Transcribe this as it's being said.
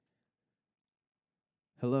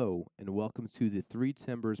Hello, and welcome to the Three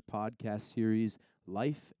Timbers podcast series,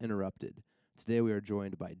 Life Interrupted. Today we are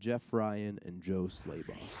joined by Jeff Ryan and Joe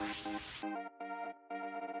Slaybaugh.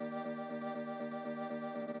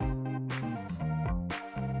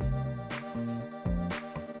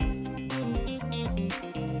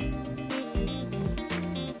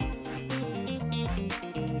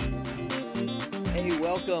 Hey,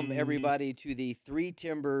 welcome everybody to the Three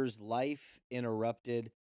Timbers Life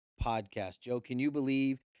Interrupted podcast. Joe, can you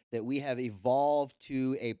believe that we have evolved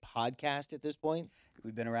to a podcast at this point?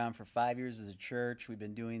 We've been around for 5 years as a church. We've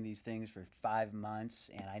been doing these things for 5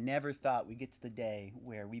 months, and I never thought we'd get to the day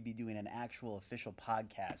where we'd be doing an actual official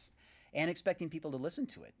podcast and expecting people to listen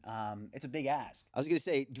to it. It's a big ask. I was going to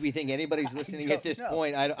say, do we think anybody's listening I at this don't know.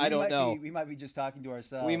 point? I don't know. We might be just talking to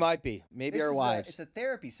ourselves. We might be. Maybe our wives. It's a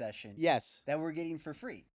therapy session. Yes. That we're getting for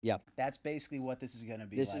free. Yeah. That's basically what this is going to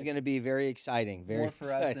be. This is going to be very exciting. Very more for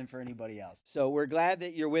exciting. us than for anybody else. So we're glad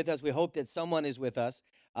that you're with us. We hope that someone is with us.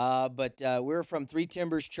 But we're from Three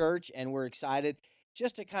Timbers Church, and we're excited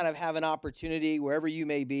just to kind of have an opportunity wherever you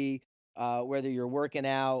may be, whether you're working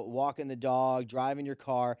out, walking the dog, driving your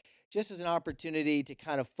car, just as an opportunity to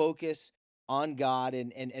kind of focus on God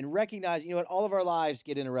and recognize, you know what, all of our lives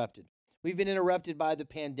get interrupted. We've been interrupted by the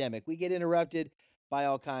pandemic. We get interrupted by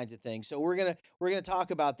all kinds of things. So we're gonna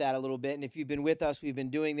talk about that a little bit. And if you've been with us, we've been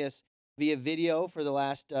doing this via video for the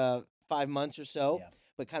last 5 months or so,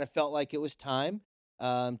 but kind of felt like it was time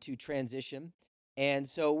to transition. And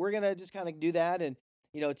so we're gonna just kind of do that. And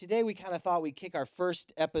today we kind of thought we'd kick our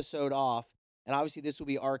first episode off. And obviously this will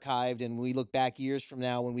be archived, and we look back years from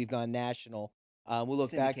now when we've gone national. We'll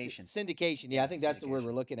look back to syndication. Yeah, I think that's the word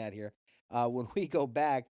we're looking at here. When we go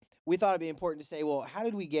back, we thought it'd be important to say, well, how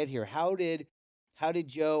did we get here? How did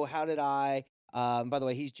Joe? How did I? By the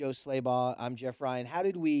way, he's Joe Slaybaugh. I'm Jeff Ryan. How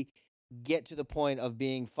did we get to the point of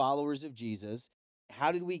being followers of Jesus?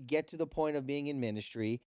 How did we get to the point of being in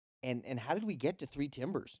ministry? And how did we get to Three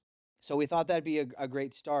Timbers? So we thought that'd be a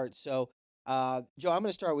great start. So, Joe, I'm going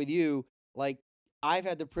to start with you. Like, I've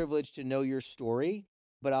had the privilege to know your story,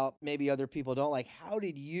 but maybe other people don't. Like, how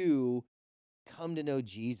did you come to know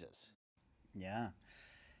Jesus? Yeah,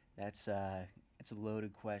 that's a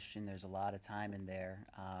loaded question. There's a lot of time in there.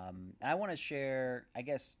 I want to share, I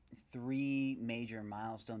guess, 3 major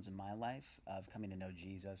milestones in my life of coming to know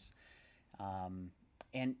Jesus.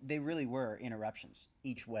 And they really were interruptions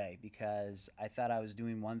each way, because I thought I was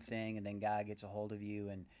doing one thing, and then God gets a hold of you,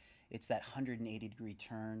 and it's that 180-degree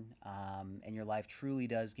turn, and your life truly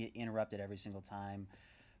does get interrupted every single time.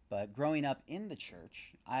 But growing up in the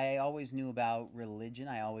church, I always knew about religion.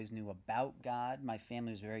 I always knew about God. My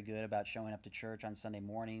family was very good about showing up to church on Sunday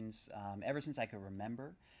mornings. Ever since I could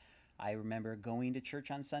remember, I remember going to church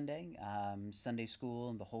on Sunday, Sunday school,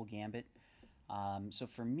 and the whole gambit. So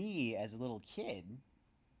for me, as a little kid,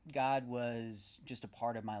 God was just a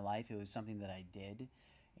part of my life. It was something that I did.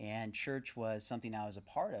 And church was something I was a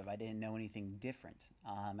part of. I didn't know anything different.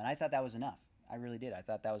 And I thought that was enough. I really did. I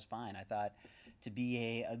thought that was fine. I thought to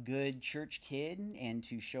be a good church kid and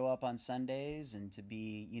to show up on Sundays and to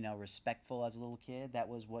be, respectful as a little kid, that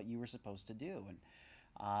was what you were supposed to do.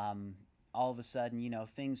 And all of a sudden,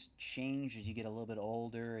 things change as you get a little bit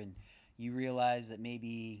older, and you realize that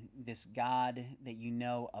maybe this God that you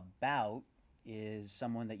know about is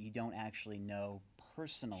someone that you don't actually know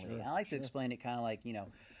personally. Sure, and I like to explain it kind of like,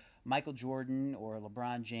 Michael Jordan or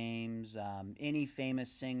LeBron James, any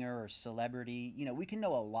famous singer or celebrity. We can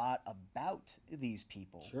know a lot about these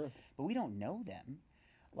people, but we don't know them.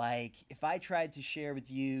 Like, if I tried to share with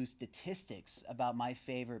you statistics about my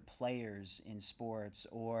favorite players in sports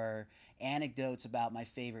or anecdotes about my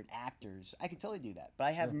favorite actors, I could totally do that. But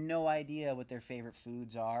I have no idea what their favorite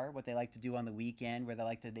foods are, what they like to do on the weekend, where they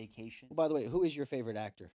like to vacation. Well, by the way, who is your favorite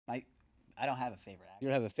actor? I don't have a favorite actor. You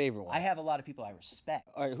don't have a favorite one? I have a lot of people I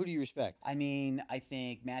respect. All right, who do you respect? I mean, I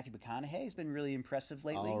think Matthew McConaughey has been really impressive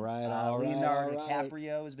lately. All right, Leonardo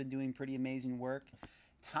DiCaprio has been doing pretty amazing work.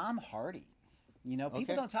 Tom Hardy.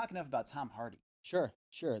 People don't talk enough about Tom Hardy. Sure.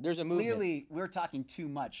 There's a movement. Clearly, we're talking too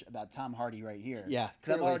much about Tom Hardy right here. Yeah,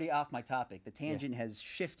 because I'm already off my topic. The tangent has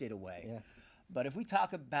shifted away. Yeah. But if we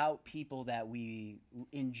talk about people that we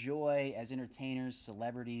enjoy as entertainers,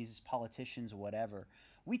 celebrities, politicians, whatever,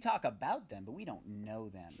 we talk about them, but we don't know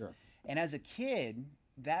them. Sure. And as a kid,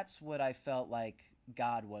 that's what I felt like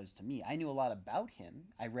God was to me. I knew a lot about him.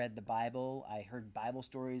 I read the Bible. I heard Bible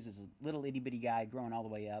stories as a little itty-bitty guy growing all the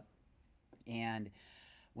way up. And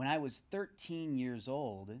when I was 13 years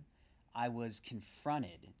old, I was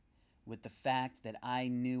confronted with the fact that I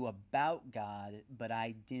knew about God, but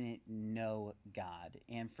I didn't know God.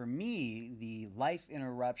 And for me, the life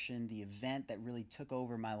interruption, the event that really took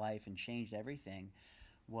over my life and changed everything,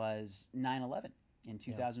 was 9/11 in Yeah.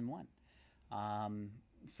 2001. Um,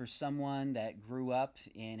 for someone that grew up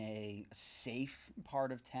in a safe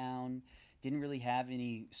part of town, didn't really have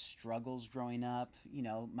any struggles growing up. You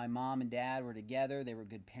know, my mom and dad were together, they were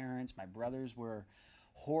good parents. My brothers were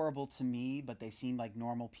horrible to me, but they seemed like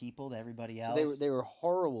normal people to everybody So they were else. they were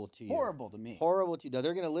horrible to you. Horrible to me. Horrible to you. Now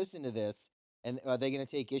they're going to listen to this, and are they going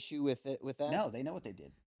to take issue with it with that? No, they know what they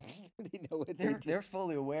did. They know what they They're did. they're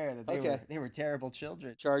fully aware that Okay. they were terrible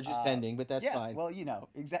children. Charges pending, but that's yeah, fine. well, you know,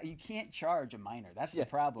 exactly. You can't charge a minor. That's Yeah, the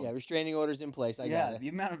problem. yeah, restraining orders in place. I yeah, got it. the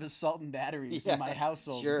amount of assault and batteries Yeah, in my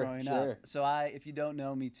household sure, growing sure. up. So if you don't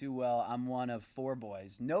know me too well, I'm one of four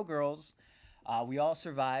boys, no girls. We all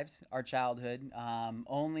survived our childhood.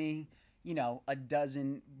 Only, you know, a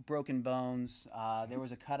dozen broken bones. There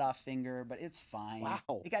was a cut off finger, but it's fine.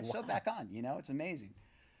 Wow, It got sewed wow. back on. You know, it's amazing.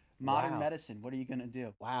 Modern Wow. medicine. What are you gonna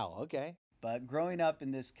do? Wow. Okay. But growing up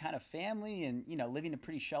in this kind of family and, you know, living a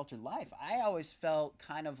pretty sheltered life, I always felt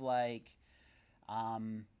kind of like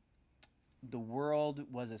um, the world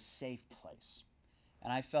was a safe place.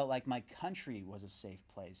 And I felt like my country was a safe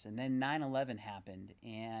place. And then 9/11 happened,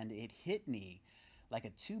 and it hit me like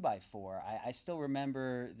a 2x4. I still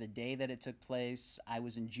remember the day that it took place. I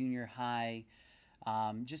was in junior high,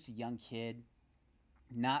 just a young kid,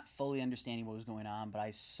 not fully understanding what was going on, but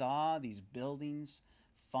I saw these buildings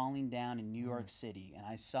falling down in New York City, and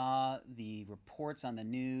I saw the reports on the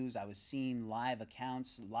news. I was seeing live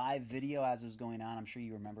accounts, live video as it was going on. I'm sure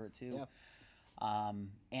you remember it too. Yeah.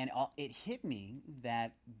 It hit me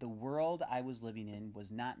that the world I was living in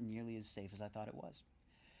was not nearly as safe as I thought it was.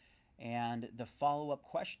 And the follow-up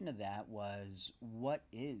question to that was, what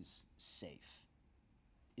is safe?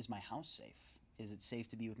 Is my house safe? Is it safe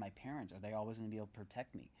to be with my parents? Are they always going to be able to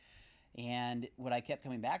protect me? And what I kept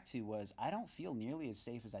coming back to was, I don't feel nearly as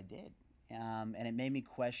safe as I did. And it made me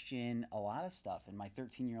question a lot of stuff in my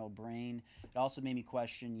 13-year-old brain. It also made me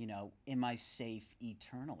question, you know, am I safe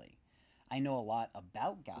eternally? I know a lot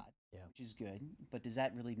about God, Yeah. which is good, but does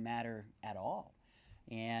that really matter at all?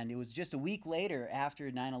 And it was just a week later after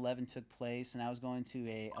 9/11 took place, and I was going to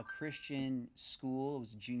a Christian school. It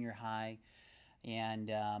was junior high. And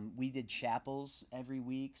we did chapels every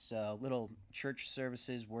week, so little church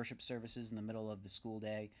services, worship services in the middle of the school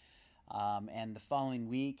day. And the following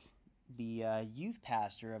week, the youth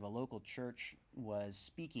pastor of a local church was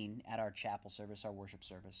speaking at our chapel service, our worship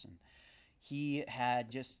service. And he had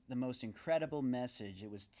just the most incredible message. It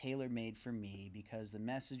was tailor made for me because the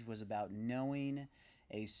message was about knowing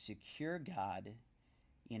a secure God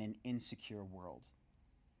in an insecure world.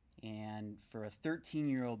 And for a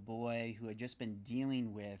 13-year-old boy who had just been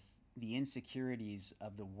dealing with the insecurities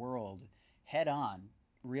of the world head on,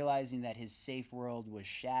 realizing that his safe world was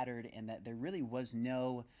shattered and that there really was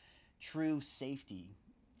no true safety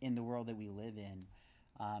in the world that we live in,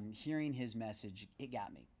 hearing his message, it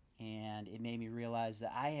got me. And it made me realize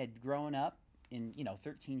that I had grown up in, you know,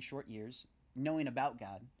 13 short years knowing about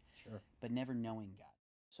God, Sure. but never knowing God.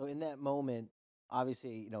 So in that moment,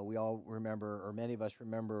 obviously, we all remember, or many of us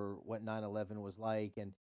remember, what 9/11 was like,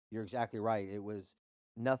 and you're exactly right. It was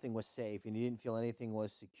nothing was safe, and you didn't feel anything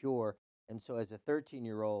was secure. And so, as a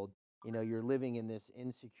 13-year-old, you're living in this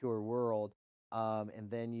insecure world,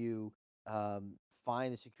 and then you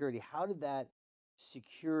find the security. How did that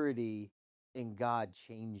security in God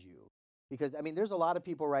change you? Because I mean, there's a lot of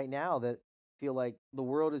people right now that feel like the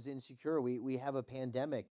world is insecure. We have a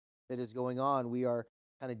pandemic that is going on. We are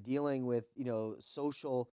kind of dealing with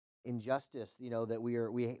social injustice that we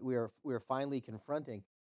are finally confronting.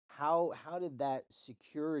 How did that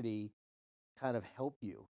security kind of help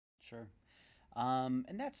you? Sure.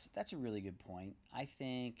 And that's a really good point. I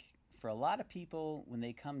think for a lot of people, when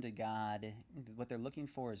they come to God, what they're looking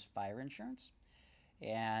for is fire insurance.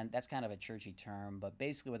 And that's kind of a churchy term, but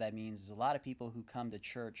basically what that means is a lot of people who come to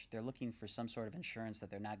church, they're looking for some sort of insurance that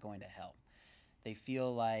they're not going to hell. They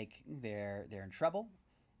feel like they're in trouble,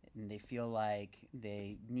 and they feel like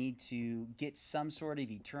they need to get some sort of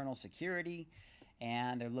eternal security,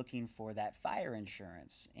 and they're looking for that fire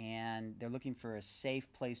insurance, and they're looking for a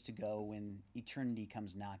safe place to go when eternity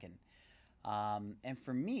comes knocking. And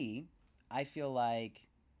for me, I feel like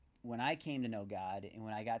when I came to know God and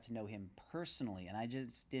when I got to know Him personally, and I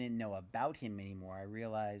just didn't know about Him anymore, I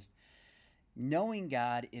realized knowing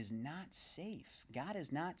God is not safe. God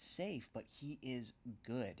is not safe, but He is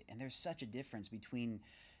good. And there's such a difference between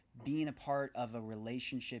being a part of a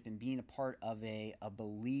relationship and being a part of a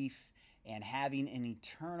belief and having an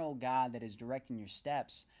eternal God that is directing your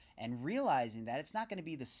steps and realizing that it's not going to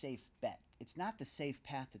be the safe bet. It's not the safe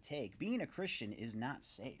path to take. Being a Christian is not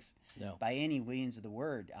safe No. by any means of the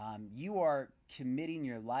word. You are committing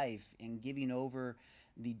your life and giving over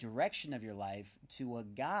the direction of your life to a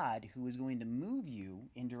God who is going to move you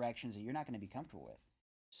in directions that you're not going to be comfortable with.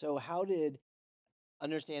 So how did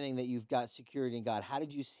understanding that you've got security in God, how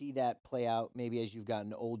did you see that play out maybe as you've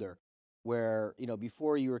gotten older? Where,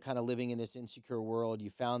 before you were kind of living in this insecure world,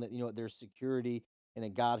 you found that, there's security in a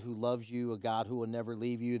God who loves you, a God who will never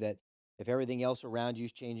leave you, that if everything else around you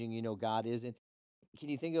is changing, God isn't. Can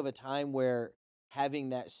you think of a time where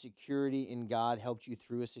having that security in God helped you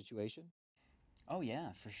through a situation? Oh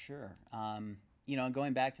yeah, for sure. And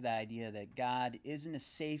going back to the idea that God isn't a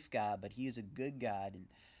safe God, but He is a good God, and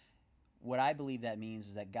what I believe that means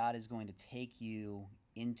is that God is going to take you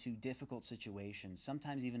into difficult situations,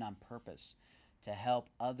 sometimes even on purpose, to help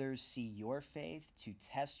others see your faith, to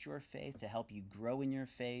test your faith, to help you grow in your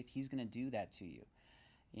faith. He's going to do that to you.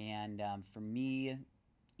 And for me,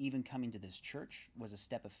 even coming to this church was a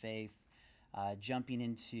step of faith. Jumping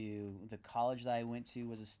into the college that I went to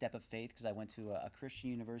was a step of faith because I went to a Christian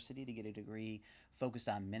university to get a degree focused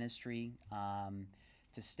on ministry.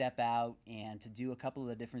 To step out and to do a couple of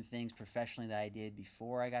the different things professionally that I did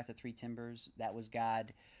before I got to Three Timbers, that was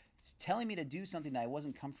God telling me to do something that I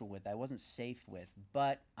wasn't comfortable with, I wasn't safe with,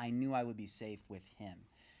 but I knew I would be safe with Him.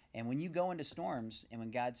 And when you go into storms, and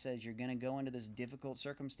when God says you're going to go into this difficult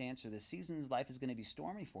circumstance or this season's life is going to be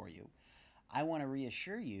stormy for you, I want to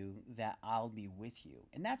reassure you that I'll be with you.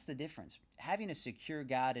 And that's the difference. Having a secure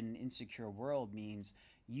God in an insecure world means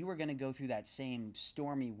you are going to go through that same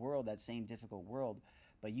stormy world, that same difficult world,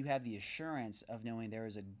 but you have the assurance of knowing there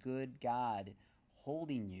is a good God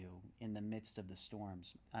holding you in the midst of the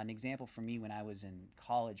storms. An example for me when I was in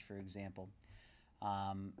college, for example,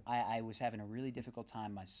 I was having a really difficult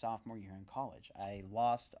time my sophomore year in college. I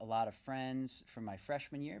lost a lot of friends from my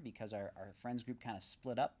freshman year because our friends group kind of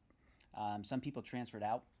split up. Some people transferred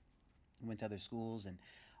out, went to other schools, and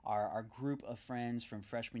our group of friends from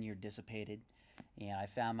freshman year dissipated. And I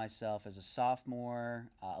found myself as a sophomore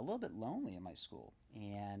a little bit lonely in my school.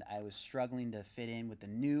 And I was struggling to fit in with the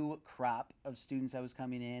new crop of students that was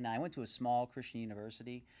coming in. I went to a small Christian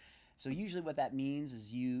university. So usually what that means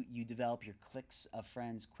is you develop your cliques of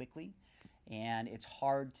friends quickly. And it's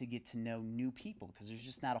hard to get to know new people because there's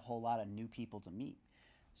just not a whole lot of new people to meet.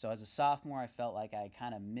 So as a sophomore, I felt like I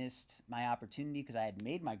kind of missed my opportunity because I had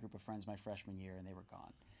made my group of friends my freshman year and they were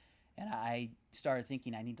gone. And I started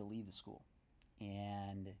thinking I need to leave the school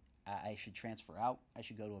and I should transfer out. I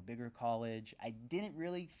should go to a bigger college. I didn't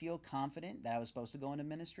really feel confident that I was supposed to go into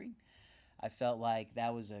ministry. I felt like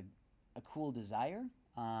that was a cool desire.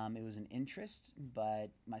 It was an interest, but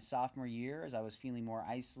my sophomore year, as I was feeling more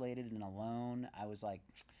isolated and alone, I was like,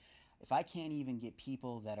 if I can't even get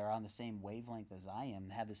people that are on the same wavelength as I am,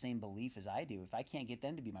 have the same belief as I do, if I can't get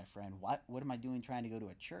them to be my friend, what am I doing trying to go to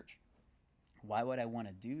a church? Why would I want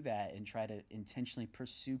to do that and try to intentionally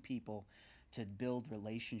pursue people to build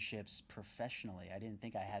relationships professionally? I didn't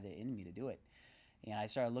think I had it in me to do it. And I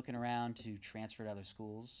started looking around to transfer to other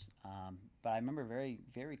schools. But I remember very,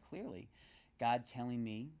 very clearly God telling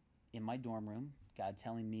me in my dorm room, God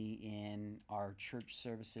telling me in our church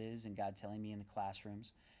services, and God telling me in the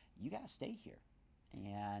classrooms, you got to stay here.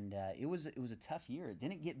 And it was a tough year. It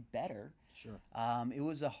didn't get better. Sure. It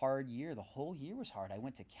was a hard year. The whole year was hard. I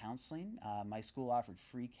went to counseling. My school offered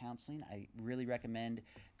free counseling. I really recommend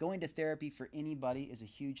going to therapy for anybody is a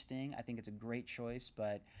huge thing. I think it's a great choice,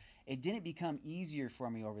 but it didn't become easier for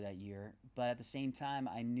me over that year. But at the same time,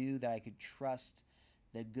 I knew that I could trust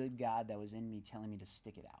the good God that was in me telling me to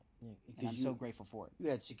stick it out. Yeah, And I'm because so grateful for it. you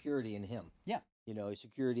had security in Him. Yeah.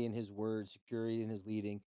 Security in His word, security in His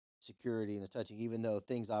leading, security in His touching. Even though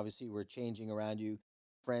things obviously were changing around you,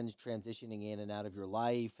 friends transitioning in and out of your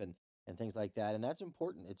life, and things like that. And that's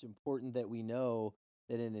important. It's important that we know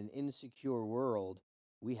that in an insecure world,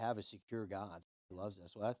 we have a secure God who loves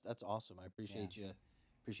us. Well, that's awesome. I Yeah.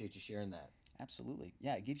 appreciate you sharing that. Absolutely.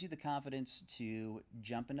 Yeah, it gives you the confidence to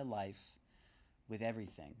jump into life with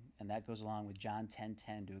everything. And that goes along with John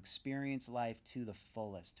 10:10 to experience life to the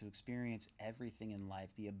fullest, to experience everything in life,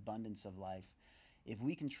 the abundance of life. If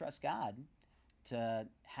we can trust God to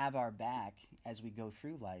have our back as we go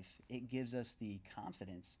through life, it gives us the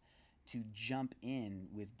confidence to jump in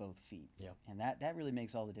with both feet. Yeah. And that really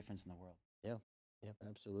makes all the difference in the world. Yeah. Yeah.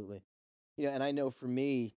 Absolutely. And I know for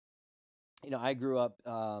me, I grew up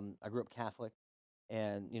Catholic,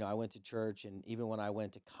 and I went to church, and even when I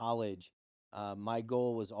went to college, my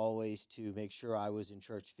goal was always to make sure I was in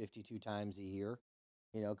church 52 times a year,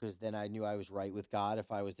 because then I knew I was right with God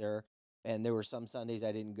if I was there. and there were some Sundays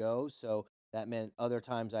I didn't go, so that meant other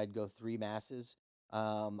times I'd go 3 masses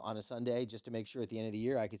on a Sunday just to make sure at the end of the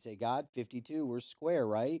year I could say, God, 52, we're square,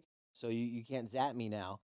 right? So you can't zap me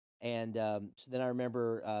now. And so then I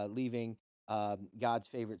remember leaving God's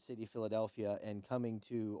favorite city, Philadelphia, and coming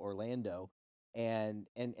to Orlando, and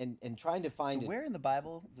trying to So find it. where in the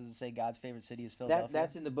Bible does it say God's favorite city is That Philadelphia?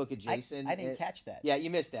 that's in the book of Jason. I didn't catch that. Yeah, you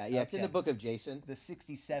missed that. Yeah, it's in the Okay. book of Jason. The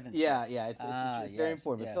 67th. Yeah, chapter. yeah, it's Yes, very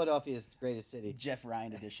important. But yes. Philadelphia is the greatest city. Jeff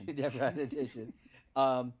Ryan edition. Different edition.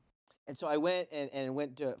 Um, and so I went and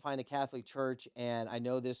went to find a Catholic church, and I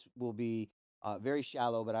know this will be very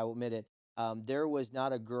shallow, but I will admit it. There was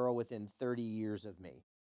not a girl within 30 years of me,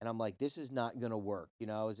 and I'm like, this is not going to work.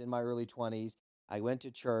 I was in my early 20s. I went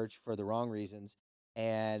to church for the wrong reasons,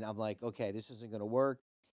 and I'm like, okay, this isn't going to work.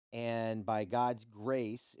 And by God's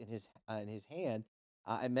grace, in His hand,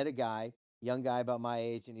 I met a guy, young guy about my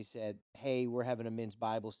age, and he said, "Hey, we're having a men's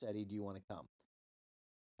Bible study. Do you want to come?"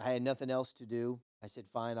 I had nothing else to do. I said,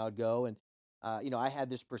 fine, I'll go. And, I had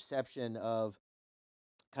this perception of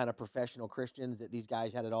kind of professional Christians that these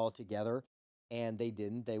guys had it all together, and they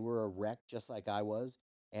didn't. They were a wreck just like I was,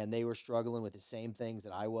 and they were struggling with the same things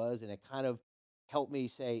that I was. And it kind of helped me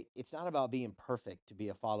say, it's not about being perfect to be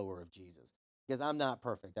a follower of Jesus, because I'm not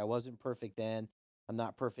perfect. I wasn't perfect then. I'm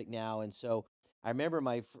not perfect now. And so I remember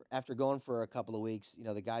after going for a couple of weeks,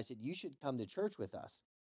 the guy said, you should come to church with us.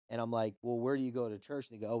 And I'm like, well, where do you go to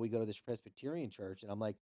church? And they go, oh, we go to this Presbyterian church. And I'm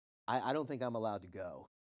like, I don't think I'm allowed to go.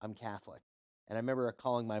 I'm Catholic. And I remember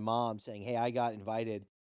calling my mom saying, hey, I got invited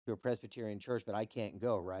to a Presbyterian church, but I can't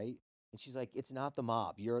go, right? And she's like, it's not the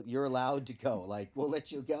mob. You're allowed to go. Like, we'll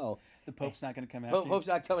let you go. The Pope's not going to come after you. Pope's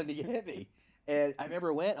not coming to get me. And I remember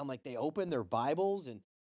I'm like, they opened their Bibles, and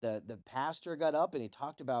the pastor got up and he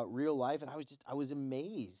talked about real life. And I was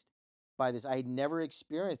amazed by this. I had never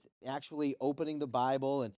experienced actually opening the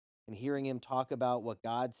Bible and hearing him talk about what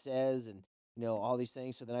God says and, all these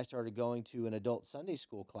things. So then I started going to an adult Sunday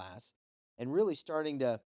school class and really starting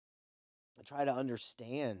to try to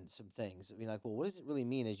understand some things. I mean, like, well, what does it really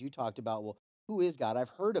mean? As you talked about, well, who is God?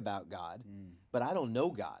 I've heard about God, but I don't know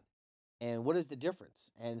God. And what is the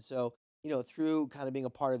difference? And so, through kind of being a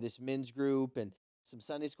part of this men's group and some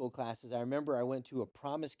Sunday school classes, I remember I went to a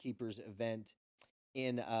Promise Keepers event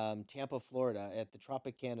in Tampa, Florida at the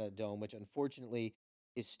Tropicana Dome, which unfortunately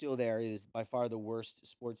is still there. It is by far the worst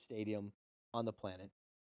sports stadium on the planet.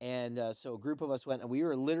 And so a group of us went, and we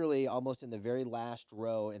were literally almost in the very last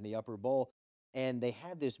row in the upper bowl. And they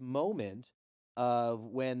had this moment of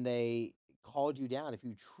when they called you down if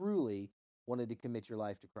you truly wanted to commit your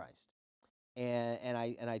life to Christ. And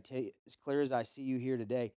I tell you, as clear as I see you here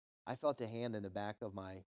today, I felt a hand in the back of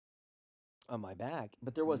on my back,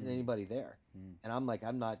 but there wasn't anybody there. And I'm like,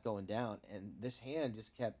 I'm not going down. And this hand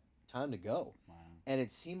just kept time to go. Wow. And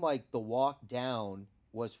it seemed like the walk down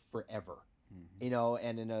was forever.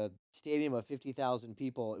 And in a stadium of 50,000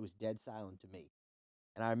 people, it was dead silent to me.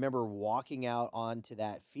 And I remember walking out onto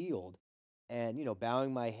that field and,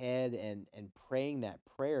 bowing my head and praying that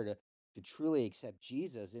prayer to truly accept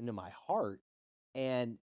Jesus into my heart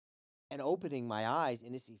and opening my eyes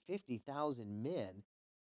and to see 50,000 men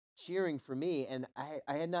cheering for me. And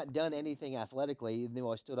I had not done anything athletically, even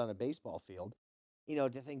though I stood on a baseball field, to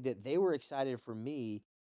think that they were excited for me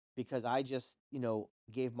because I just,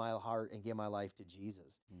 gave my heart and gave my life to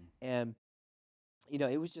Jesus. And,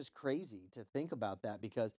 it was just crazy to think about that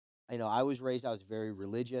because, I was very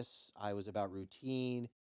religious. I was about routine.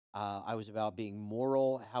 I was about being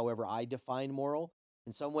moral, however I define moral.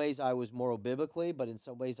 In some ways, I was moral biblically, but in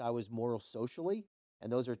some ways, I was moral socially.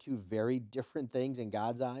 And those are two very different things in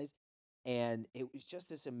God's eyes. And it was just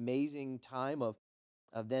this amazing time of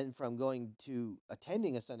then from going to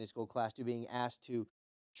attending a Sunday school class to being asked to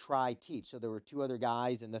try teach. So there were two other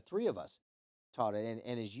guys and the three of us taught it.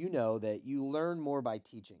 And as you know, that you learn more by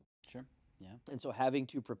teaching. Sure. Yeah. And so having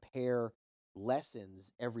to prepare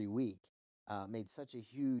lessons every week made such a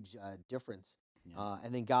huge difference. Yeah.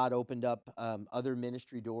 And then God opened up other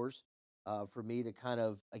ministry doors for me to kind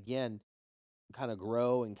of, again, kind of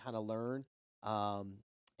grow and kind of learn.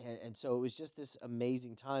 And so it was just this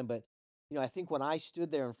amazing time. But, I think when I stood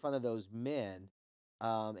there in front of those men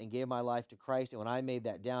and gave my life to Christ, and when I made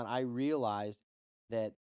that down, I realized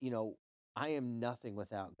that, I am nothing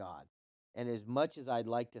without God. And as much as I'd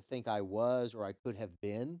like to think I was or I could have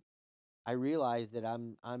been, I realized that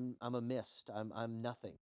I'm a mist. I'm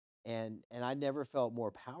nothing. And I never felt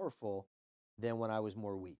more powerful than when I was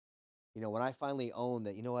more weak. When I finally owned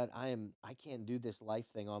that, what, I can't do this life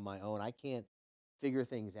thing on my own. I can't figure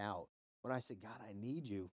things out. When I said, God, I need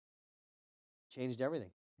you, changed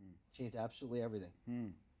everything. Changed absolutely everything.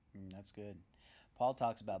 That's good. Paul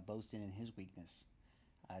talks about boasting in his weakness.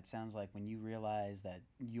 It sounds like when you realize that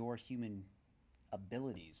your human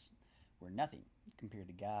abilities were nothing compared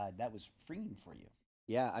to God, that was freeing for you.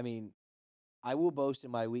 Yeah, I mean, I will boast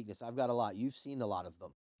in my weakness. I've got a lot. You've seen a lot of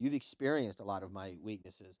them. You've experienced a lot of my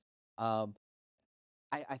weaknesses. Um,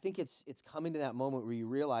 I think it's coming to that moment where you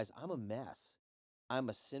realize I'm a mess. I'm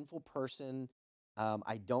a sinful person.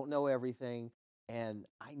 I don't know everything, and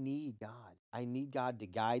I need God. I need God to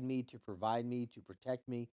guide me, to provide me, to protect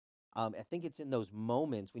me. I think it's in those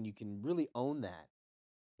moments when you can really own that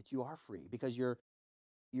you are free because you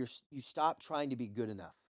stop trying to be good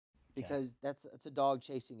enough Okay. because that's a dog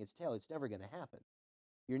chasing its tail. It's never going to happen.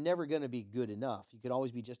 You're never going to be good enough. You could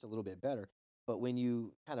always be just a little bit better. But when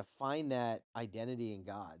you kind of find that identity in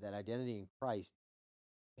God, that identity in Christ,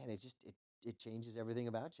 man, it changes everything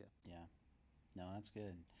about you. Yeah. No, that's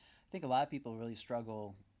good. I think a lot of people really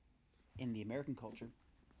struggle in the American culture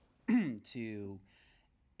to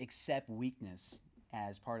accept weakness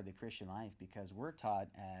as part of the Christian life because we're taught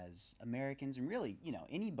as Americans and really,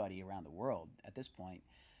 anybody around the world at this point,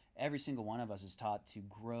 every single one of us is taught to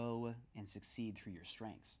grow and succeed through your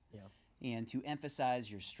strengths Yeah. and to emphasize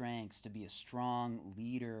your strengths, to be a strong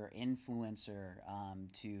leader, influencer,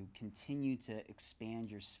 to continue to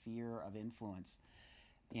expand your sphere of influence.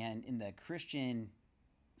 And in the Christian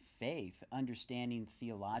faith, understanding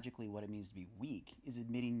theologically what it means to be weak is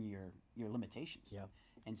admitting your limitations Yeah.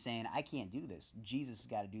 and saying, I can't do this. Jesus has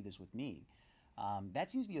got to do this with me. That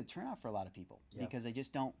seems to be a turnout for a lot of people Yeah. because they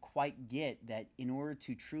just don't quite get that in order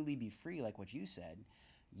to truly be free, like what you said,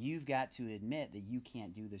 you've got to admit that you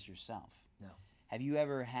can't do this yourself. No. Have you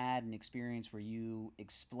ever had an experience where you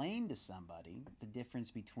explained to somebody the difference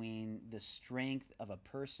between the strength of a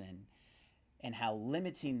person and how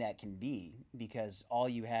limiting that can be because all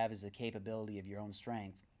you have is the capability of your own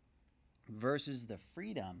strength versus the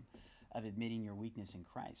freedom of admitting your weakness in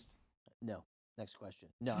Christ? No. Next question.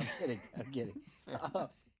 No, I'm kidding. I'm kidding.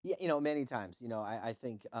 Yeah, many times, I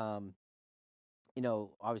think,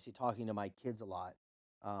 obviously talking to my kids a lot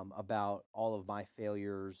about all of my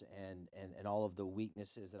failures and all of the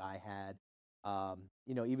weaknesses that I had.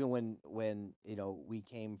 Even when we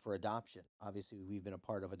came for adoption, obviously we've been a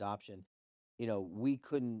part of adoption. We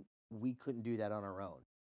couldn't do that on our own.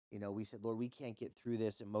 We said, Lord, we can't get through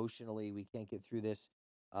this emotionally. We can't get through this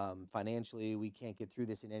financially. We can't get through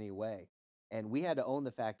this in any way. And we had to own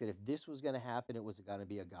the fact that if this was going to happen, it was going to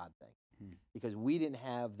be a God thing Hmm. because we didn't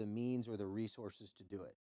have the means or the resources to do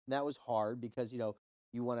it. And that was hard because,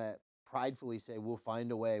 you want to pridefully say, we'll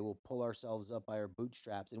find a way, we'll pull ourselves up by our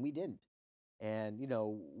bootstraps. And we didn't. And,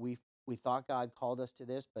 we thought God called us to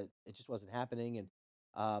this, but it just wasn't happening.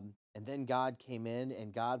 And then God came in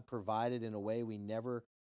and God provided in a way we never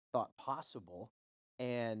thought possible.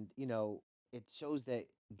 And, it shows that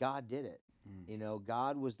God did it. Hmm.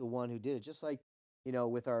 God was the one who did it. Just like,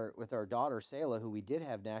 with our daughter, Selah, who we did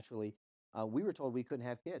have naturally, we were told we couldn't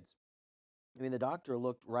have kids. I mean, the doctor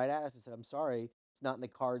looked right at us and said, "I'm sorry, it's not in the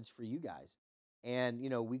cards for you guys." And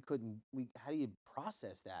we couldn't. How do you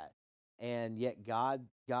process that? And yet, God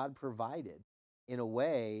provided in a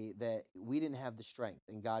way that we didn't have the strength,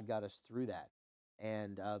 and God got us through that.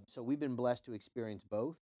 And so we've been blessed to experience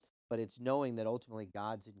both, but it's knowing that ultimately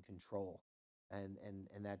God's in control, and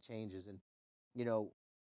that changes. And you know,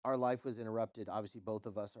 our life was interrupted. Obviously, both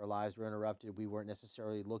of us, our lives were interrupted. We weren't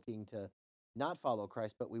necessarily looking to not follow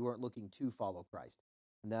Christ, but we weren't looking to follow Christ.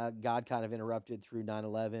 And that God kind of interrupted through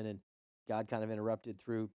 9/11, and God kind of interrupted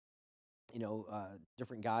through,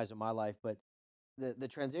 different guys in my life. But the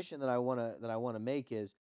transition that I wanna make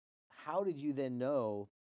is, how did you then know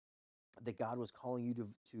that God was calling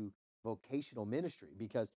you to vocational ministry?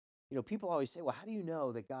 Because people always say, "Well, how do you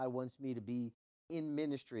know that God wants me to be in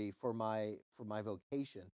ministry for my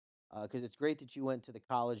vocation?" Because it's great that you went to the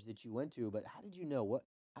college that you went to, but how did you know what?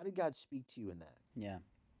 How did God speak to you in that? Yeah,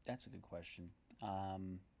 that's a good question.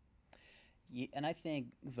 Um, and I think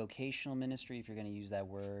vocational ministry, if you're going to use that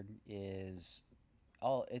word, is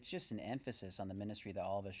it's just an emphasis on the ministry that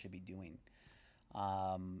all of us should be doing.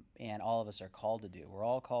 And all of us are called to do. We're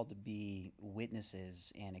all called to be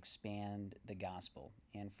witnesses and expand the gospel.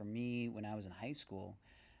 And for me, when I was in high school,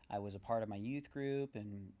 I was a part of my youth group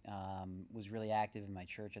and was really active in my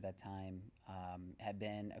church at that time. Had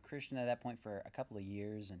been a Christian at that point for a couple of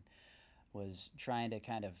years and was trying to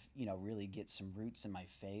kind of, really get some roots in my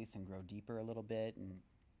faith and grow deeper a little bit. And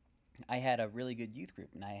I had a really good youth group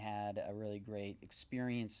and I had a really great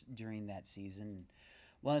experience during that season.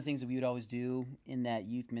 One of the things that we would always do in that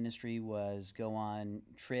youth ministry was go on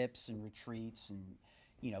trips and retreats and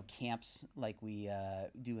camps like we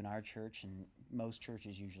do in our church and most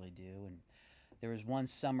churches usually do. And There was one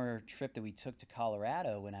summer trip that we took to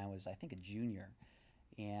Colorado when I was, I think, a junior,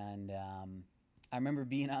 and I remember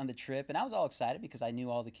being on the trip, and I was all excited because I knew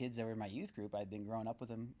all the kids that were in my youth group. I'd been growing up with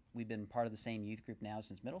them. We've been part of the same youth group now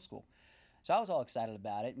since middle school. So I was all excited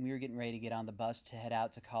about it, and we were getting ready to get on the bus to head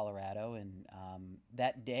out to Colorado. And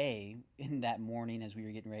that day, in that morning, as we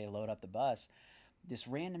were getting ready to load up the bus, this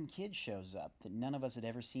random kid shows up that none of us had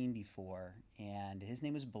ever seen before, and his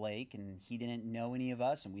name was Blake, and he didn't know any of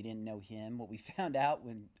us, and we didn't know him. What we found out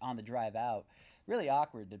when on the drive out, really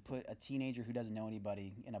awkward to put a teenager who doesn't know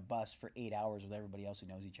anybody in a bus for 8 hours with everybody else who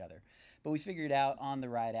knows each other. But we figured out on the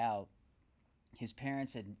ride out, his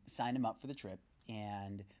parents had signed him up for the trip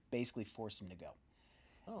and basically forced him to go.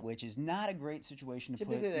 Oh. Which is not a great situation to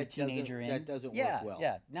Typically put a that teenager in. that doesn't yeah, work well.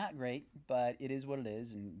 Yeah, not great, but it is what it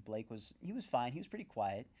is. And Blake was fine. He was pretty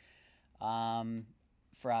quiet,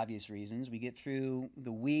 for obvious reasons. We get through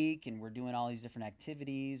the week and we're doing all these different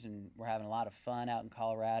activities and we're having a lot of fun out in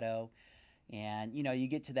Colorado. And you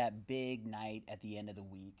get to that big night at the end of the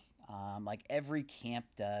week, like every camp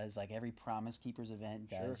does, like every Promise Keepers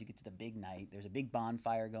event does. Sure. You get to the big night. There's a big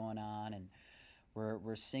bonfire going on, and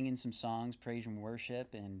we're singing some songs, praise and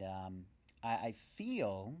worship, and I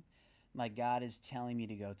feel like God is telling me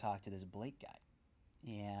to go talk to this Blake guy.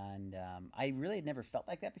 And I really had never felt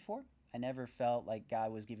like that before. I never felt like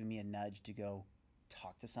God was giving me a nudge to go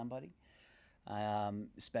talk to somebody,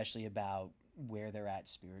 especially about where they're at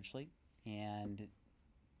spiritually. And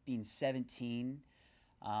being 17,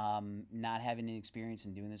 not having any experience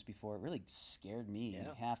in doing this before, it really scared me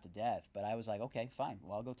half to death. But I was like, okay, fine.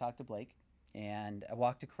 Well, I'll go talk to Blake. And I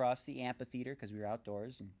walked across the amphitheater because we were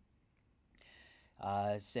outdoors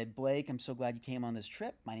and said, Blake, I'm so glad you came on this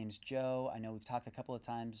trip. My name's Joe. I know we've talked a couple of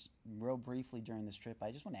times real briefly during this trip.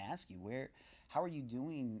 I just want to ask you, how are you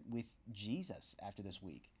doing with Jesus after this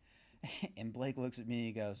week? And Blake looks at me and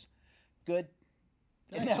he goes, good.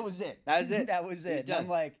 And that was it. That was it. That was it. Done. I'm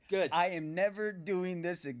like, good. I am never doing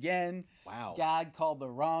this again. Wow. God called the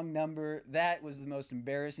wrong number. That was the most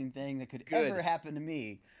embarrassing thing that could ever happen to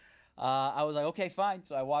me. I was like, okay, fine.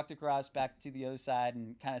 So I walked across back to the other side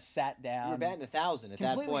and kind of sat down. You were batting 1,000 at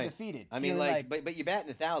that point. Completely defeated. I mean, but you batting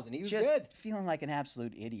 1,000. He was just good. Feeling like an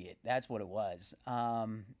absolute idiot. That's what it was.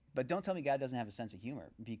 But don't tell me God doesn't have a sense of humor,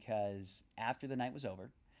 because after the night was over,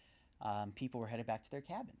 people were headed back to their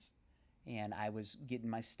cabins. And I was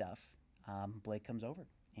getting my stuff. Blake comes over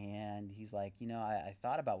and he's like, I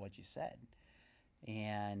thought about what you said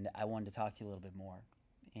and I wanted to talk to you a little bit more.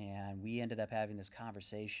 And we ended up having this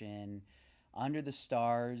conversation under the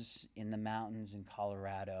stars in the mountains in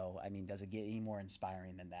Colorado. I mean, does it get any more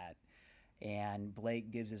inspiring than that? And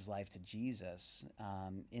Blake gives his life to Jesus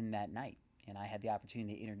in that night. And I had the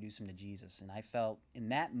opportunity to introduce him to Jesus. And I felt in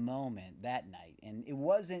that moment, that night, and it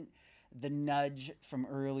wasn't the nudge from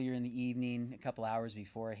earlier in the evening, a couple hours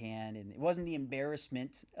beforehand, and it wasn't the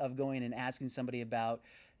embarrassment of going and asking somebody about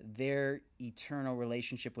their eternal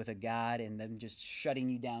relationship with a God and them just shutting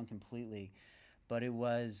you down completely, but it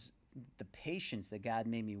was the patience that God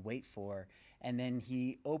made me wait for, and then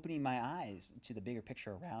he opening my eyes to the bigger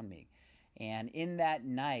picture around me. And in that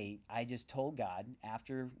night, I just told God,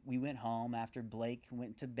 after we went home, after Blake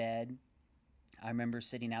went to bed, I remember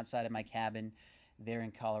sitting outside of my cabin there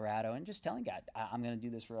in Colorado and just telling God, I'm going to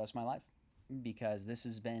do this for the rest of my life because this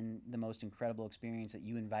has been the most incredible experience that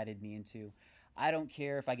you invited me into. I don't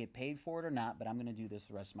care if I get paid for it or not, but I'm going to do this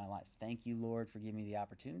the rest of my life. Thank you, Lord, for giving me the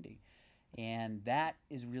opportunity. And that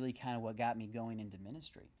is really kind of what got me going into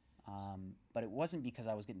ministry. But it wasn't because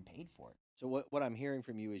I was getting paid for it. So what I'm hearing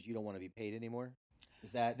from you is you don't want to be paid anymore?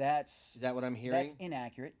 Is that what I'm hearing? That's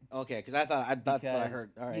inaccurate. Okay, because that's what I heard.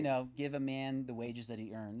 All right. Give a man the wages that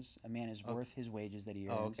he earns. A man is worth his wages that he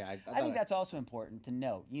earns. Oh, okay. I think that's also important to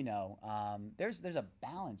note. There's a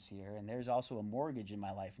balance here, and there's also a mortgage in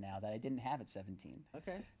my life now that I didn't have at 17.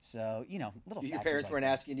 Okay. So little. Your parents weren't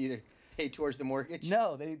asking you to pay towards the mortgage?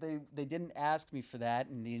 No, they didn't ask me for that,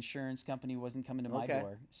 and the insurance company wasn't coming to my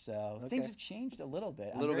door. So things have changed a little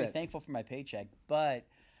bit. I'm very thankful for my paycheck, but.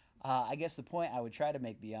 I guess the point I would try to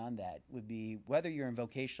make beyond that would be whether you're in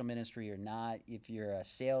vocational ministry or not, if you're a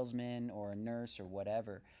salesman or a nurse or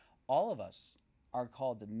whatever, all of us are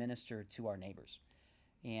called to minister to our neighbors.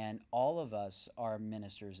 And all of us are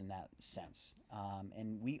ministers in that sense.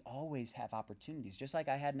 And we always have opportunities. Just like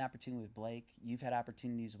I had an opportunity with Blake, you've had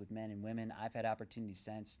opportunities with men and women, I've had opportunities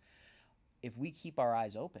since. If we keep our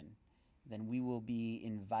eyes open, then we will be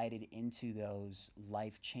invited into those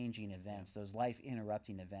life-changing events, those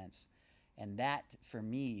life-interrupting events. And that, for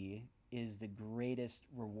me, is the greatest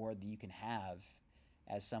reward that you can have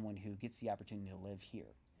as someone who gets the opportunity to live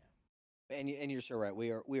here. Yeah. And you're so right.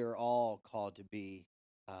 We are all called to be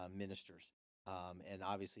ministers. And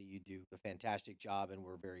obviously, you do a fantastic job, and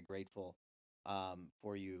we're very grateful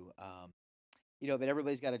for you. But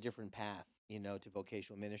everybody's got a different path, to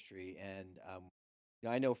vocational ministry. And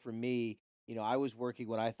I know for me, I was working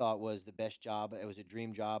what I thought was the best job. It was a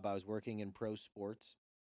dream job. I was working in pro sports,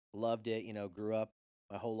 loved it. Grew up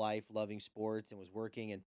my whole life loving sports and was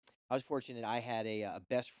working. And I was fortunate. I had a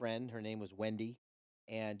best friend. Her name was Wendy,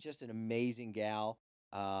 and just an amazing gal.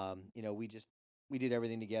 We did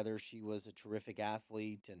everything together. She was a terrific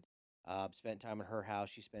athlete, and spent time at her house.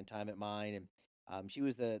 She spent time at mine, and she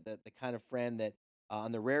was the kind of friend that,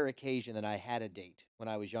 on the rare occasion that I had a date when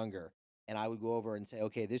I was younger, and I would go over and say,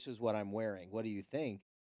 "Okay, this is what I'm wearing. What do you think?"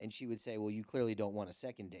 And she would say, "Well, you clearly don't want a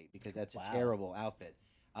second date because that's a Wow. terrible outfit."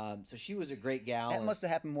 So she was a great gal, That and must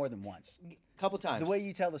have happened more than once. a couple The way times.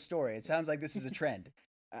 you tell the story, it sounds like this is a trend.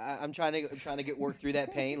 I'm trying to get work through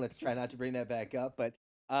that pain. Let's try not to bring that back up. But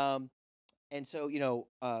um, and so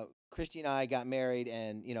Christy and I got married,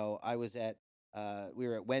 and I was at we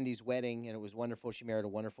were at Wendy's wedding, and it was wonderful. She married a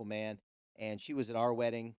wonderful man, and she was at our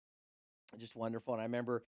wedding, just wonderful. And I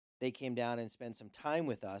remember they came down and spent some time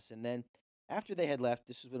with us, and then after they had left,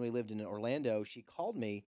 this was when we lived in Orlando. She called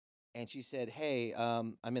me, and she said, "Hey,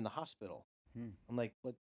 I'm in the hospital." Hmm. I'm like,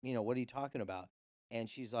 "What? What are you talking about?" And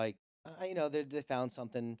she's like, they found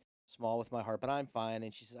something small with my heart, but I'm fine."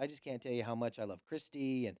 And she says, "I just can't tell you how much I love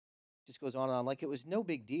Christy," and just goes on and on like it was no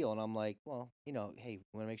big deal. And I'm like, "Well, hey, we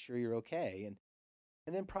want to make sure you're okay."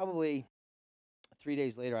 And then probably 3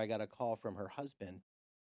 days later, I got a call from her husband,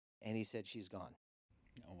 and he said she's gone.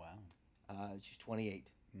 Oh wow. She's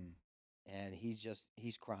 28, Hmm. and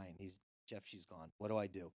he's crying. He's Jeff. She's gone. What do I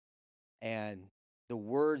do? And the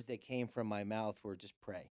words that came from my mouth were just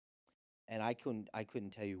pray. And I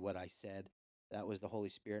couldn't tell you what I said. That was the Holy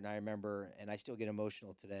Spirit. And I remember, and I still get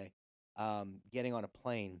emotional today, getting on a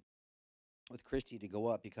plane with Christy to go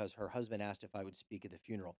up because her husband asked if I would speak at the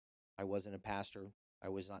funeral. I wasn't a pastor. I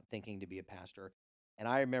was not thinking to be a pastor. And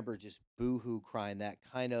I remember just boo-hoo crying, that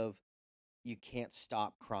kind of, you can't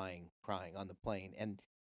stop crying on the plane. And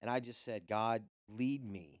I just said, "God, lead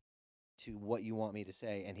me to what you want me to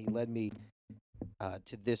say." And he led me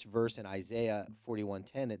to this verse in Isaiah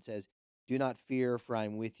 41:10. It says, "Do not fear, for I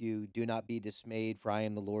am with you. Do not be dismayed, for I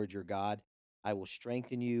am the Lord your God. I will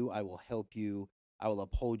strengthen you. I will help you. I will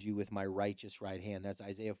uphold you with my righteous right hand." That's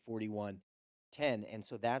Isaiah 41:10. And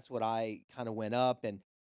so that's what I kind of went up. And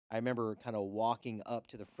I remember kind of walking up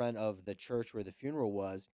to the front of the church where the funeral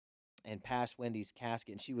was and past Wendy's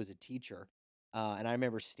casket. And she was a teacher. And I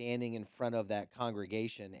remember standing in front of that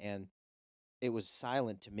congregation, and it was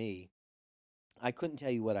silent to me. I couldn't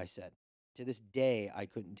tell you what I said. To this day, I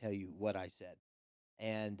couldn't tell you what I said.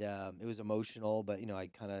 And it was emotional, but I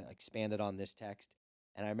kind of expanded on this text.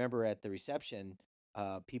 And I remember at the reception,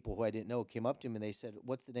 people who I didn't know came up to me and they said,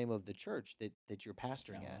 "What's the name of the church that you're Oh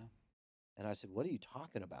pastoring at?" wow. And I said, "What are you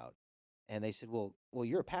talking about?" And they said, "Well,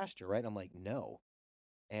 you're a pastor, right?" I'm like, "No."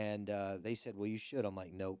 And they said, "Well, you should." I'm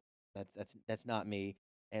like, "Nope, that's not me."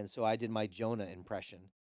 And so I did my Jonah impression,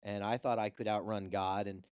 and I thought I could outrun God.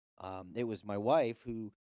 And it was my wife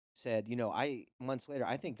who said, I months later,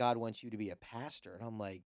 "I think God wants you to be a pastor." And I'm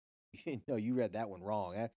like, "No, you read that one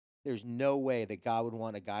wrong. There's no way that God would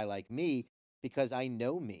want a guy like me because I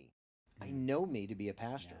know me. I Hmm. know me to be a Yeah.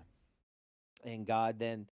 pastor." And God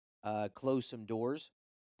then closed some doors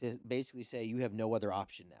to basically say, "You have no other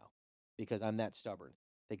option now," because I'm that stubborn.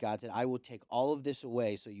 That God said, "I will take all of this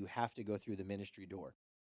away, so you have to go through the ministry door."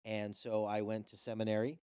 And so I went to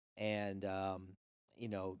seminary and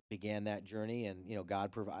began that journey, and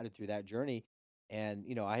God provided through that journey. And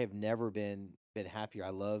I have never been happier.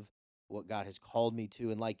 I love what God has called me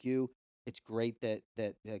to, and like you, it's great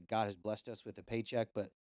that God has blessed us with a paycheck.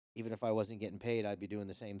 But even if I wasn't getting paid, I'd be doing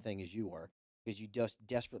the same thing as you are, because you just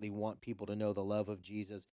desperately want people to know the love of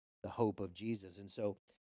Jesus, the hope of Jesus. And so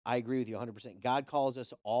I agree with you 100%. God calls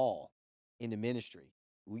us all into ministry.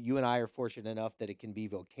 You and I are fortunate enough that it can be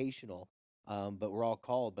vocational, but we're all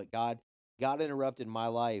called. But God interrupted my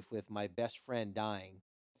life with my best friend dying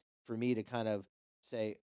for me to kind of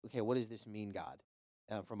say, "Okay, what does this mean, God,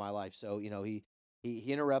 for my life?" So he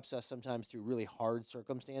interrupts us sometimes through really hard Yeah.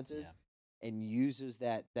 circumstances, and uses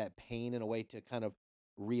that pain in a way to kind of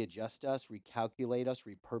readjust us, recalculate us,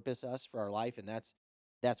 repurpose us for our life. And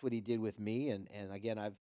that's what he did with me. And again,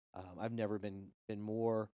 I've never been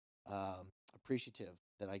more appreciative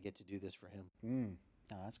that I get to do this for him. Hmm.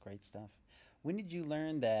 Oh, that's great stuff. When did you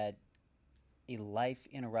learn that a life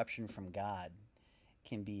interruption from God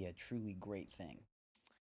can be a truly great thing?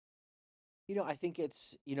 I think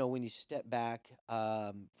it's when you step back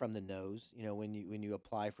from the nose. When you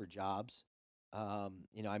apply for jobs,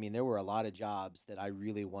 I mean, there were a lot of jobs that I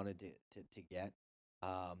really wanted to get.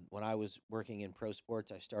 When I was working in pro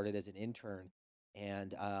sports, I started as an intern,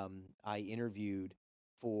 and I interviewed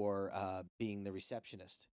for being the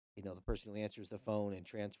receptionist. The person who answers the phone and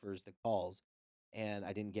transfers the calls, and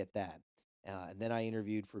I didn't get that. And then I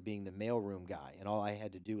interviewed for being the mailroom guy, and all I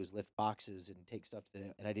had to do was lift boxes and take stuff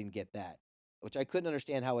and I didn't get that, which I couldn't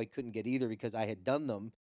understand how I couldn't get either because I had done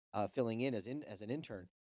them, filling in as an intern.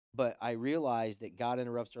 But I realized that God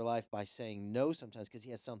interrupts our life by saying no sometimes because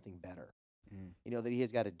He has something better. Mm. That He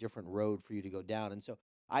has got a different road for you to go down. And so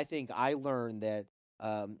I think I learned that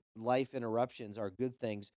life interruptions are good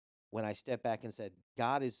things when I step back and said,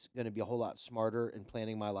 God is going to be a whole lot smarter in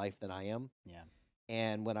planning my life than I am. Yeah.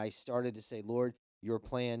 And when I started to say, Lord, your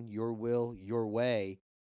plan, your will, your way,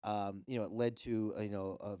 it led to,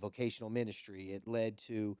 a vocational ministry. It led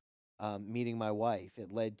to meeting my wife. It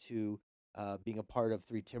led to being a part of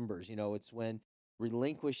Three Timbers. It's when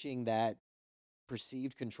relinquishing that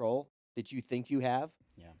perceived control that you think you have,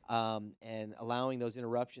 Yeah. and allowing those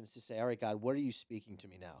interruptions to say, all right, God, what are you speaking to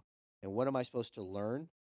me now? And what am I supposed to learn?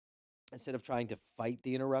 Instead of trying to fight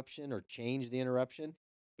the interruption or change the interruption,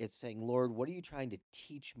 it's saying, Lord, what are you trying to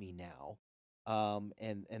teach me now?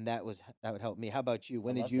 And that would help me. How about you? I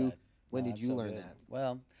When did love you that. when No, did that's you so learn good. that?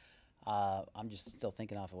 Well, I'm just still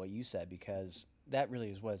thinking off of what you said because that really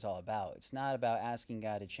is what it's all about. It's not about asking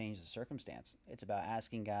God to change the circumstance. It's about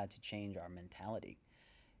asking God to change our mentality.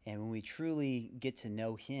 And when we truly get to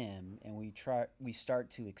know Him and we start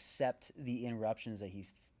to accept the interruptions that He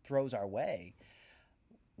throws our way,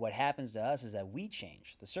 what happens to us is that we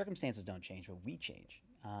change. The circumstances don't change, but we change.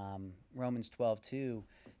 Romans 12:2,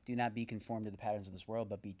 do not be conformed to the patterns of this world,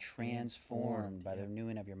 but be transformed by the Yeah.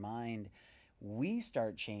 renewing of your mind. We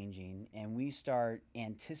start changing and we start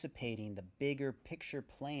anticipating the bigger picture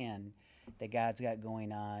plan that God's got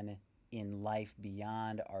going on in life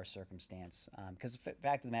beyond our circumstance. Because the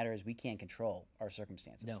fact of the matter is, we can't control our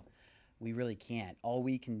circumstances. No. We really can't. All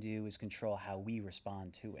we can do is control how we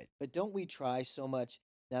respond to it. But don't we try so much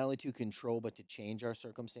not only to control but to change our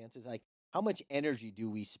circumstances? Like, how much energy do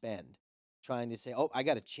we spend trying to say, "Oh, I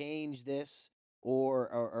got to change this,"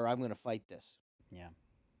 or I'm going to fight this? Yeah,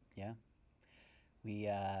 yeah.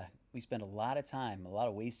 We spend a lot of time, a lot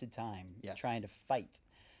of wasted time, Yes. trying to fight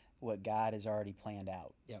what God has already planned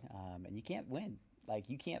out. Yep. And you can't win. Like,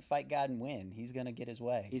 you can't fight God and win. He's gonna get his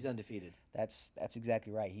way. He's undefeated. That's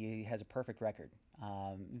exactly right. He has a perfect record.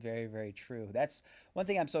 Very, very true. That's one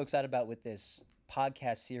thing I'm so excited about with this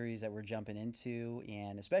podcast series that we're jumping into,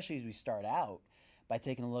 and especially as we start out by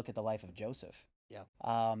taking a look at the life of Joseph. Yeah.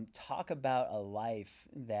 Talk about a life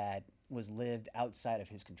that was lived outside of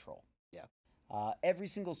his control. Yeah. Every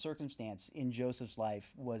single circumstance in Joseph's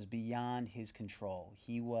life was beyond his control.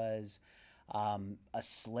 He was a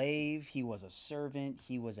slave, he was a servant,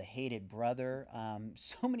 he was a hated brother.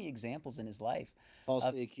 So many examples in his life.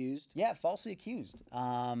 Falsely accused. Yeah, falsely accused,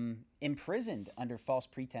 imprisoned under false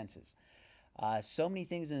pretenses. So many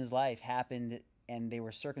things in his life happened, and they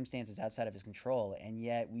were circumstances outside of his control. And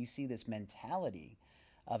yet, we see this mentality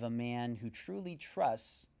of a man who truly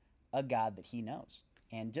trusts a God that he knows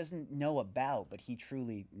and doesn't know about, but he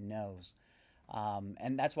truly knows.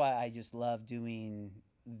 And that's why I just love doing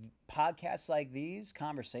podcasts like these,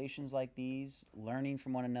 conversations like these, learning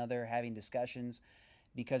from one another, having discussions,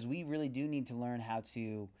 because we really do need to learn how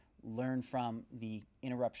to learn from the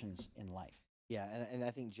interruptions in life. Yeah, and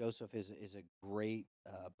I think Joseph is a great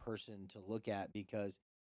person to look at because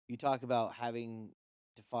you talk about having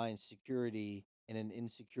to find security in an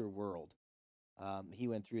insecure world. He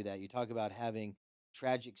went through that. You talk about having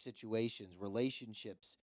tragic situations,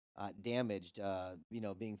 relationships damaged,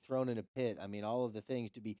 being thrown in a pit. I mean, all of the things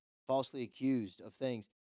to be falsely accused of things.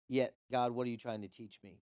 Yet, God, what are you trying to teach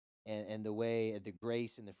me? And the way, the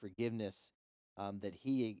grace, and the forgiveness that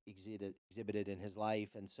He exhibited in His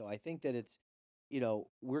life. And so I think that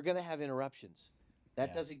we're going to have interruptions. That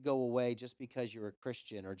Yeah. doesn't go away just because you're a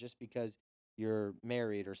Christian or just because you're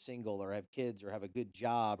married or single or have kids or have a good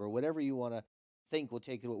job or whatever you want to think will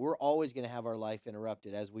take it away. We're always going to have our life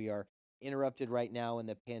interrupted, as we are interrupted right now in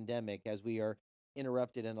the pandemic, as we are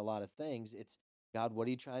interrupted in a lot of things. It's, God, what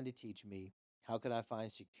are you trying to teach me? How can I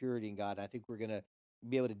find security in God? I think we're going to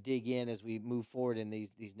be able to dig in as we move forward in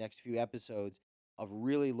these next few episodes of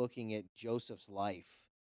really looking at Joseph's life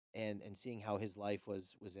and seeing how his life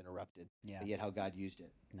was interrupted, Yeah. but yet how God used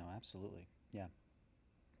it. No, absolutely. Yeah.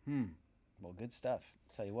 Well, good stuff.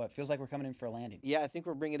 Tell you what, feels like we're coming in for a landing. Yeah, I think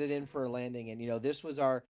we're bringing it in for a landing, and this was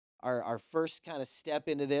our first kind of step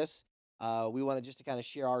into this. We wanted just to kind of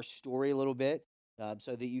share our story a little bit,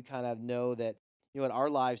 so that you kind of know that what our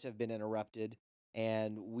lives have been interrupted,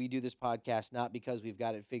 And we do this podcast not because we've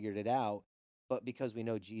got it figured it out, but because we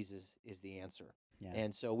know Jesus is the answer. Yeah.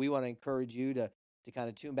 And so we want to encourage you to kind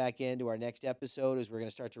of tune back into our next episode as we're going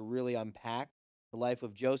to start to really unpack the life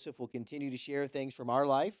of Joseph. We'll continue to share things from our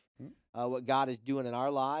life, what God is doing in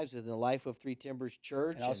our lives, within the life of Three Timbers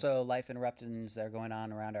Church. And also life interruptions that are going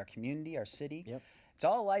on around our community, our city. Yep. It's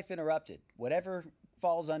all life interrupted. Whatever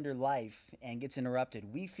falls under life and gets interrupted,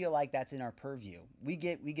 we feel like that's in our purview. We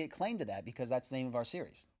get claim to that because that's the name of our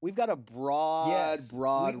series. We've got a broad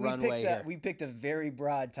runway here. We picked a very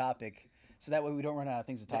broad topic, so that way we don't run out of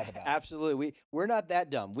things to talk about. Absolutely. We're not that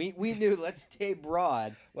dumb. We knew let's stay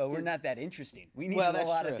broad. Well, we're not that interesting. We need a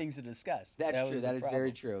lot of things to discuss. That's true. That is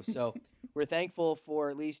very true. So we're thankful for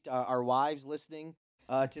at least our wives listening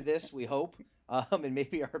to this, we hope, and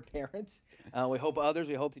maybe our parents. We hope others.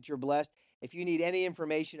 We hope that you're blessed. If you need any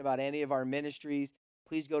information about any of our ministries,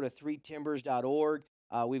 please go to threetimbers.org.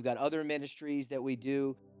 We've got other ministries that we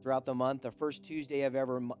do throughout the month. The first Tuesday of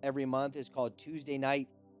every month is called Tuesday Night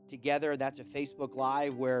Together. That's a Facebook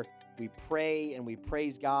Live where we pray and we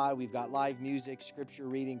praise God. We've got live music, scripture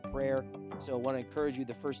reading, prayer. So I want to encourage you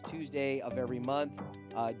the first Tuesday of every month.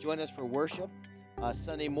 Join us for worship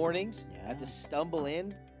Sunday mornings at the Stumble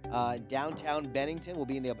Inn downtown Bennington. We'll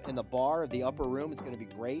be in the bar of the upper room. It's going to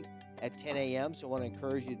be great at 10 a.m. So I want to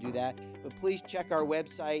encourage you to do that. But please check our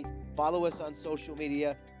website. Follow us on social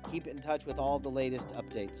media. Keep in touch with all the latest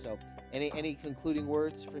updates. So any concluding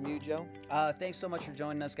words from you, Joe? Thanks so much for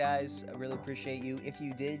joining us, guys. I really appreciate you. If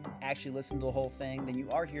you did actually listen to the whole thing, then you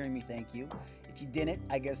are hearing me thank you. If you didn't,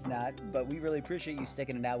 I guess not. But we really appreciate you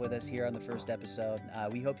sticking it out with us here on the first episode.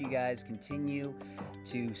 We hope you guys continue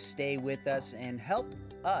to stay with us and help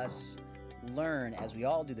us learn, as we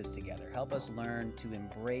all do this together, help us learn to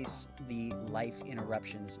embrace the life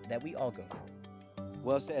interruptions that we all go through.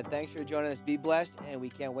 Well said. Thanks for joining us. Be blessed, and we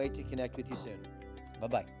can't wait to connect with you soon.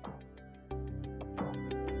 Bye-bye.